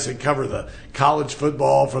the guys that cover the college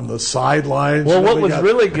football from the sidelines. Well, what was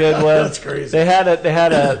really good was that's crazy. They had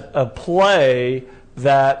a play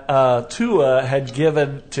that Tua had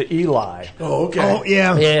given to Eli. Oh, okay. Oh,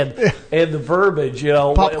 yeah. And the verbiage, you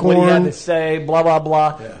know, what he had to say, blah, blah,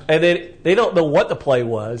 blah. Yeah. And then they don't know what the play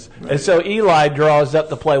was. Right. And so Eli draws up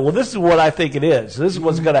the play. Well, this is what I think it is. This is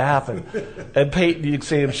what's going to happen. And Peyton, you can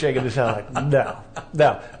see him shaking his head like,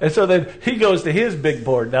 no. And so then he goes to his big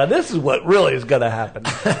board. Now, this is what really is going to happen.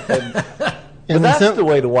 And that's the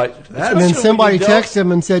way to watch. And then somebody texted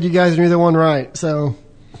him and said, you guys are neither one right. So...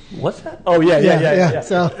 What's that? Oh, yeah.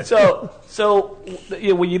 So you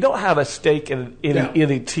know, when you don't have a stake in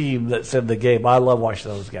any team that's in the game, I love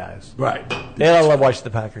watching those guys. Right. And I love watching the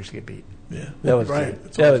Packers get beat. Yeah. That was right. good.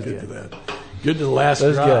 It's always good for that. Good to the last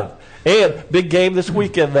drive. That was good. And big game this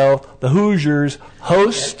weekend, though. The Hoosiers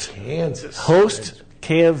host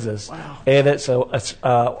Kansas. Wow. And it's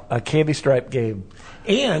a candy stripe game.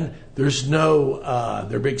 And there's no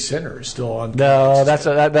their big center is still on. No, that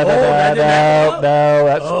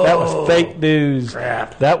was fake news.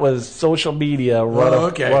 Crap. That was social media run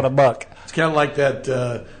amok. It's kind of like that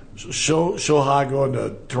Shohei going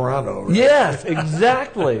to Toronto. Right? Yes,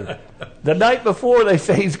 exactly. The night before they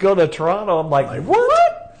say he's going to Toronto, I'm like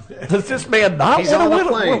what? Does this man not want to win a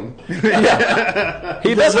plane?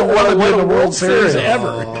 He doesn't want to win a World Series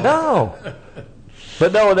ever. No.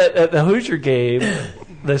 But no, at the Hoosier game,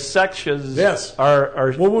 the sections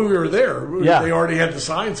are. Well, when we were there, they already had the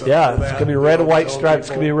signs up. Yeah, it's going to be red and white stripes. It's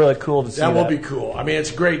going to be really cool to see that. That will be cool. I mean, it's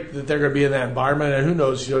great that they're going to be in that environment. And who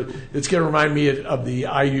knows, you know, it's going to remind me of the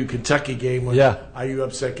IU-Kentucky game when IU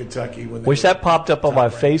upset Kentucky. Which that popped up on my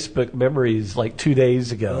Facebook memories like 2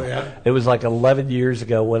 days ago. Oh, yeah? It was like 11 years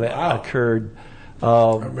ago when it occurred.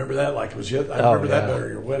 I remember that like it was yet. I remember that better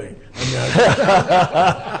than your wedding.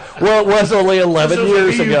 Well, it was only 11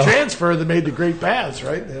 years ago. Transfer that made the great pass,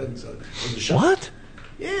 right? What?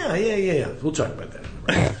 Yeah. We'll talk about that.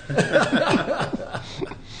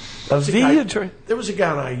 There was a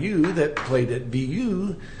guy on IU that played at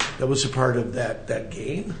VU that was a part of that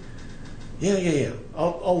game. Yeah.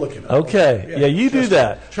 I'll look it up. Okay. Yeah, you do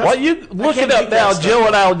that. While you look it up now, Joe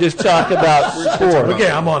and I will just talk about sport.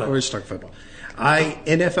 Okay, I'm on it. We're just talking football.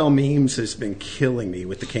 NFL memes has been killing me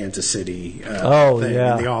with the Kansas City thing, and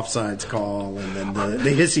the offsides call, and then the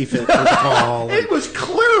hissy fit call. It was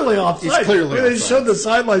clearly offside. They showed the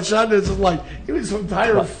sideline shot, and it's like it was his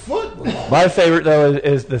entire foot. My favorite though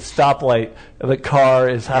is the stoplight. The car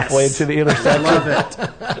is halfway into the intersection. I love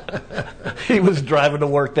it. He was driving to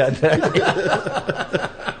work that day.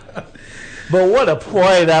 But what a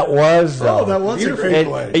play that was, though. Oh, that was a great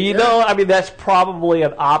play. And you know, I mean, that's probably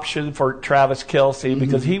an option for Travis Kelce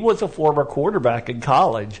because he was a former quarterback in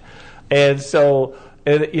college. And so,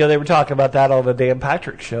 you know, they were talking about that on the Dan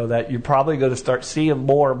Patrick show, that you're probably going to start seeing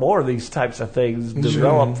more and more of these types of things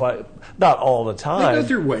develop. Not all the time. They go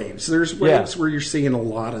through waves. There's waves where you're seeing a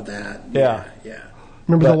lot of that. Yeah.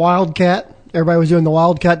 Remember the Wildcat? Everybody was doing the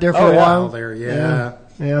Wildcat there for a while.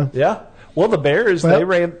 Yeah. Well, the Bears,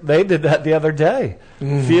 they did that the other day.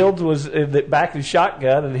 Fields was in the back of the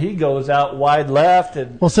shotgun, and he goes out wide left.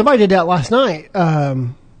 Well, somebody did that last night.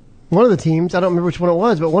 One of the teams, I don't remember which one it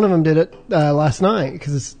was, but one of them did it last night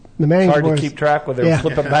because the Manning It's hard to keep track when they're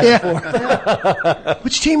flipping back and forth.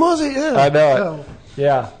 Which team was it? Yeah. I know it.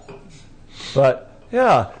 Yeah. But,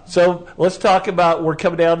 so let's talk about, we're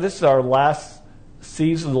coming down, this is our last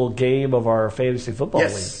seasonal game of our fantasy football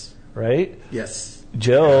league, right? Yes.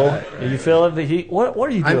 Joe, are you feeling the heat? What are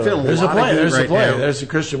you doing? I'm feeling There's a play. There's a play. There's a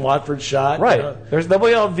Christian Watford shot. Right. You know. There's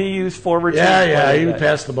nobody on VU's former team. Yeah, he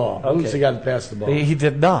passed the ball. Okay. Who's the guy that passed the ball? He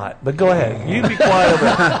did not. But go ahead. You be quiet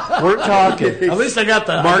about it. We're talking. At least I got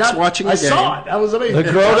the... Mark's watching the game. I saw it. That was amazing. The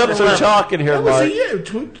grown-ups are talking here, Mark. That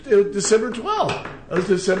was December 12th. That was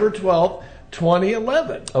December 12th,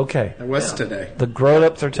 2011. Okay. It was today. The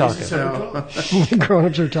grown-ups are talking. The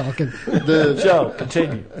grown-ups are talking. Joe,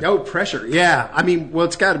 continue. No pressure. Yeah. I mean, well,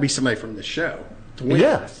 it's got to be somebody from the show to win.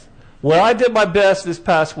 Yes. Well, I did my best this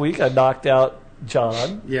past week. I knocked out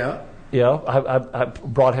John. Yeah. I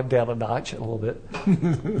brought him down a notch a little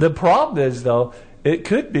bit. The problem is, though, it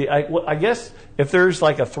could be. I guess if there's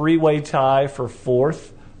like a 3-way tie for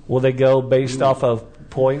fourth, will they go based off of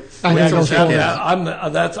points? I think so.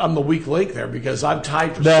 I'm the weak link there because I'm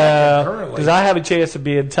tied for second currently. Because I have a chance of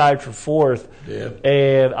being tied for fourth,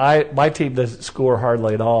 and my team doesn't score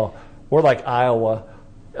hardly at all. We're like Iowa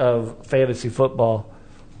of fantasy football.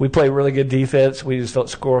 We play really good defense. We just don't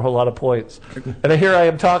score a whole lot of points. And here I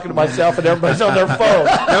am talking to myself, and everybody's on their phone.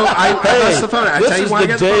 No, that's the phone. I tell you why I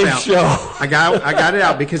got the phone out. Show. I got it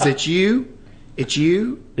out because it's you.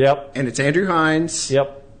 Yep. And it's Andrew Hines.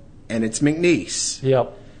 Yep. And it's McNeese.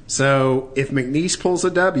 Yep. So if McNeese pulls a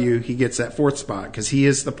W, he gets that fourth spot because he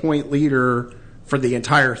is the point leader for the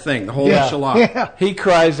entire thing, the whole enchilada. Yeah. He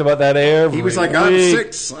cries about that every He was like, week. I'm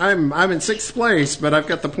six. I'm in sixth place, but I've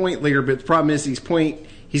got the point leader. But the problem is he's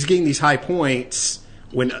getting these high points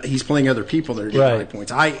when he's playing other people that are getting high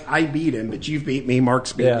points. I beat him, but you've beat me.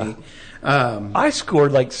 Marc's beat me. I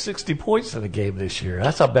scored like 60 points in a game this year.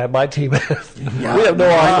 That's how bad my team is. Yeah, we have no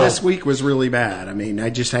idea. This week was really bad. I mean, I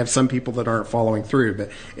just have some people that aren't following through.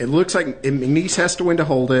 But it looks like McNeese has to win to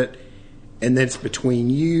hold it, and then it's between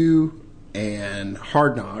you and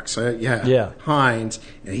Hard Knocks. Hines,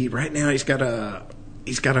 and right now he's got a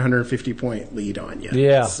 150 point lead on you.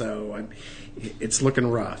 Yeah. So it's looking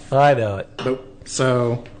rough. I know it.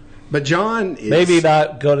 But John is maybe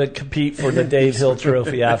not going to compete for the Dave Hill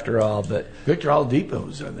Trophy after all. But Victor Oladipo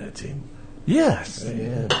was on that team. Yes.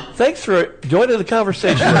 Yeah. Thanks for joining the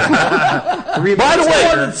conversation. By the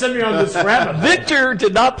way, send me on this rabbit. Victor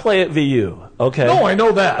did not play at VU. Okay. No, I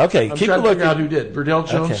know that. Okay, I'm keep trying to looking. figure out who did. Verdell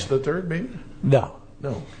Jones the third, maybe. No,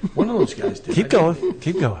 one of those guys did. Keep going.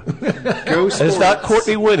 Go Sports. It's not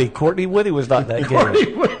Courtney Whitty. Courtney Whitty was not that game.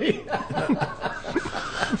 Courtney Whitty.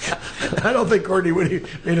 I don't think Courtney Whitty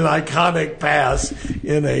made an iconic pass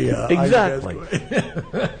in a exactly.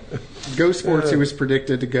 Go Sports, who was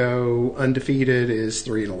predicted to go undefeated, is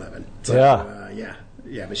 3-11. So,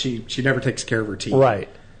 yeah, but she never takes care of her team. Right.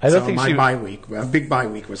 I don't think my bye week, a big bye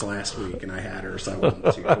week was last week, and I had her, so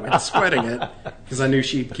I went sweating it because I knew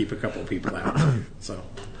she'd keep a couple of people out.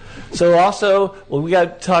 So also, we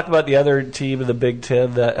got to talk about the other team in the Big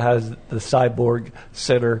Ten that has the Cyborg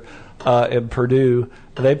Center in Purdue.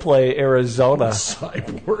 They play Arizona.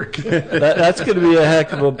 Cyborg. That's going to be a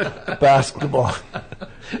heck of a basketball.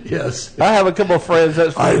 Yes. I have a couple of friends.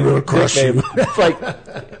 That's I will crush you. It's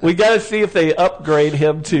like we got to see if they upgrade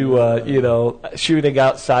him to shooting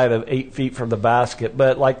outside of 8 feet from the basket.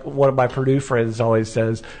 But like one of my Purdue friends always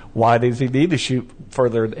says, why does he need to shoot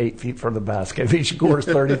further than 8 feet from the basket if he scores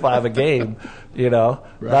 35 a game?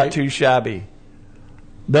 Not too shabby.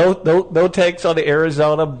 No takes on the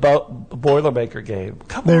Arizona Boilermaker game.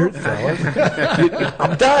 Come on, fellas.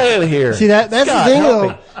 I'm dying here. See, that's Scott, the thing, help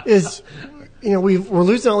though, me. is we're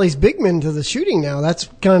losing all these big men to the shooting now. That's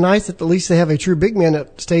kind of nice that at least they have a true big man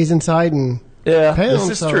that stays inside and pounds.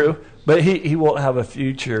 This is true. But he won't have a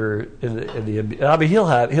future in the NBA. I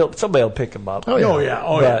mean, somebody will pick him up. Oh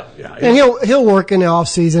yeah. And he'll work in the off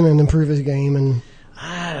season and improve his game. And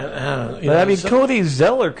Cody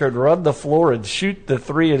Zeller could run the floor and shoot the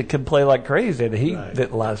three and can play like crazy, and he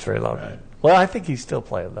didn't last very long. Right. Well, I think he's still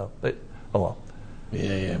playing though. But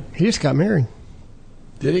Yeah. He just got married.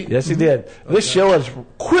 Did he? Yes, he did. This show is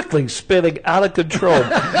quickly spinning out of control.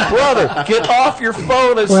 Brother, get off your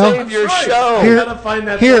phone and save your show.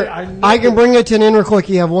 I can bring it to an end real quick.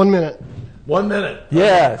 You have 1 minute. 1 minute.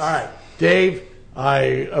 Yes. All right. Dave,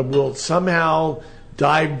 I will somehow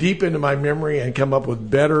dive deep into my memory and come up with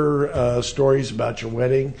better stories about your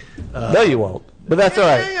wedding. No, you won't. But that's all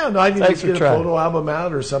right. Yeah, no, I need to get a photo album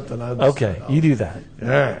out or something. You do that. All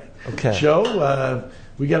right. Okay. Joe,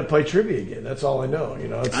 we got to play trivia again. That's all I know.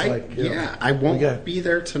 I won't be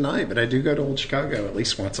there tonight, but I do go to Old Chicago at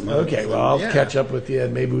least once a month. Okay, well, I'll catch up with you,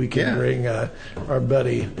 and maybe we can bring our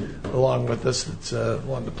buddy along with us that's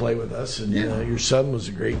wanting to play with us. And your son was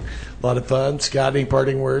a lot of fun. Scott, any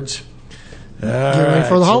parting words? Get ready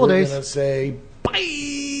for the holidays. We're going to say bye.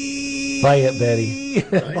 Bye, Aunt Betty.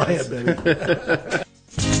 Bye, Aunt Betty.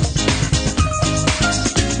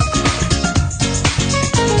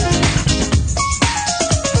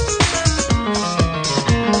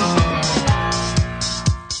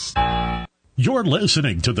 You're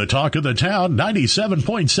listening to the Talk of the Town,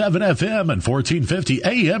 97.7 FM and 1450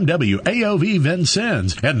 AM WAOV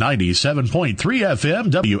Vincennes and 97.3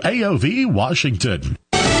 FM WAOV Washington.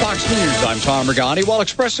 Fox News, I'm Tom Regani. While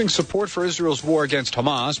expressing support for Israel's war against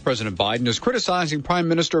Hamas, President Biden is criticizing Prime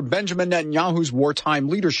Minister Benjamin Netanyahu's wartime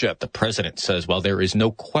leadership. The president says while there is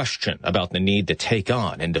no question about the need to take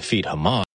on and defeat Hamas,